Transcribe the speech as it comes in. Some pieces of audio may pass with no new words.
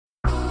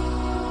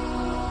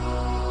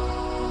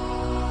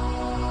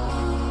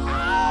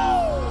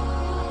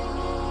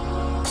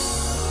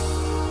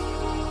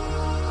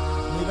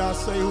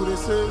say who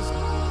this is?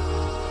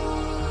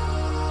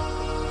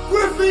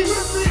 GRIFFY!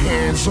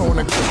 Hands on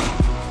the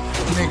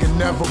nigga,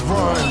 never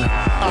run.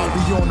 I'll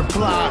be on the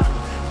block,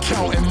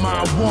 counting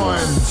my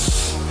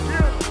ones.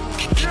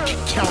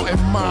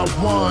 Counting my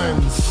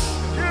ones.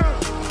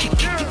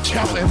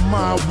 Counting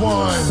my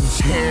ones.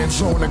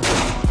 Hands on the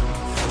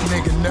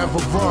nigga, never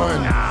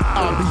run.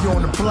 I'll be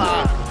on the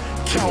block,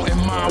 counting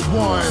my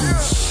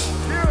ones.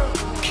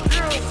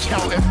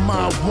 Counting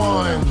my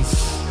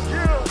ones.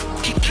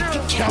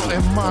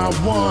 Counting my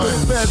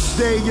ones. The best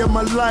day of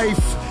my life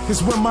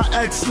is when my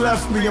ex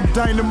left me. I'm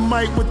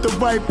dynamite with the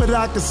right, but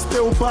I can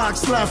still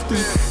box lefty.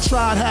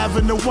 Tried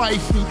having a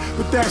wifey,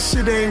 but that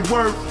shit ain't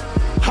work.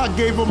 I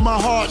gave her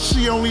my heart,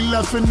 she only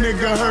left a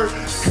nigga hurt.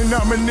 And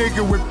I'm a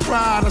nigga with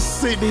pride, I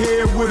sit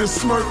here with a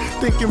smirk,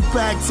 thinking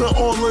back to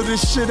all of the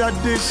shit I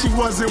did she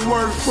wasn't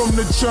worth. From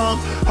the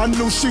jump, I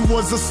knew she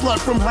was a slut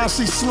from how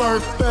she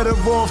slurped. Better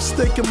off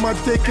sticking my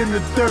dick in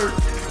the dirt.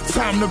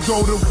 Time to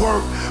go to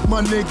work,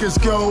 my niggas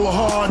go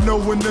hard,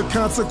 knowing the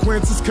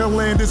consequences can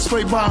land it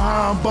straight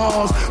behind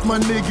bars. My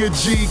nigga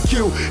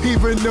GQ,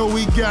 even though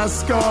he got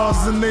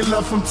scars and they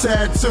left him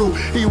tattooed,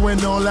 he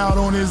went all out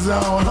on his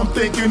own. I'm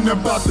thinking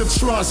about the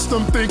trust,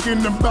 I'm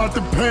thinking about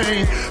the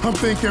pain, I'm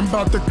thinking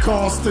about the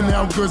cost and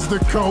how good's the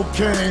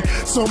cocaine.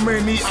 So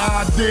many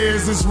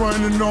ideas is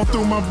running all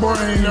through my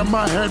brain, and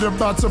my head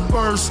about to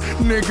burst.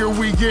 Nigga,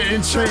 we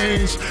getting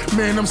changed.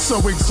 Man, I'm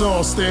so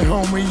exhausted,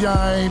 homie,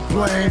 I ain't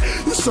playing.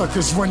 You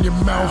suckers run your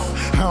mouth,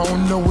 I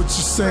don't know what you're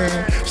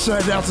saying.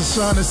 Shout out to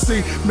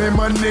Shaughnessy, man,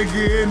 my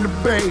nigga in the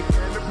Bay.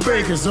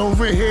 Bakers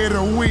over here,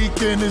 the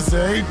weekend is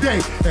every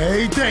day,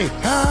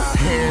 huh?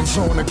 Hands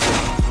on the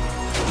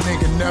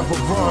nigga, never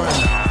run.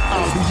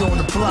 I'll be on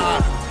the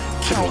block,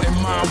 counting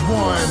my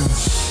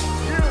ones.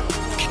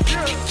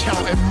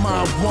 Counting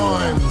my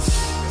ones.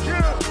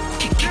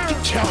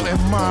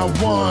 Counting my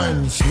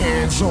ones.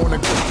 Hands on the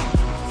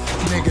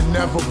nigga,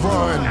 never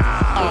run.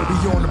 I'll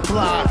be on the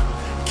block,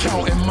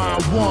 counting my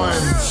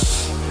ones.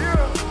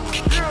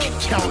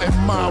 Counting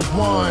my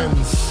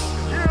ones.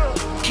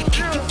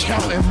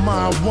 Counting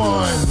my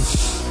ones.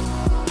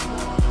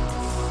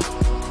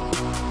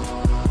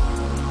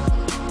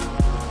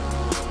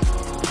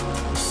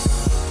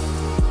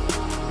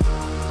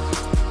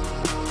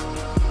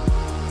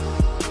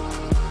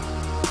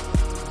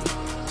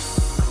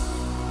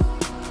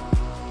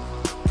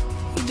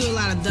 You do a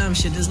lot of dumb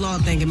shit, this law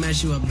thing can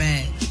mess you up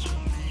bad.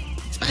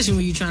 Especially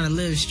when you're trying to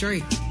live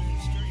straight.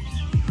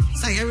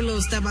 It's like every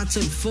little step I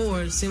took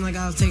forward seemed like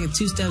I was taking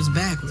 2 steps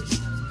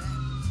backwards.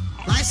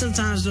 Life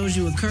sometimes throws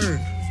you a curve.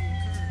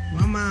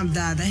 My mom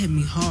died, that hit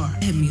me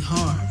hard.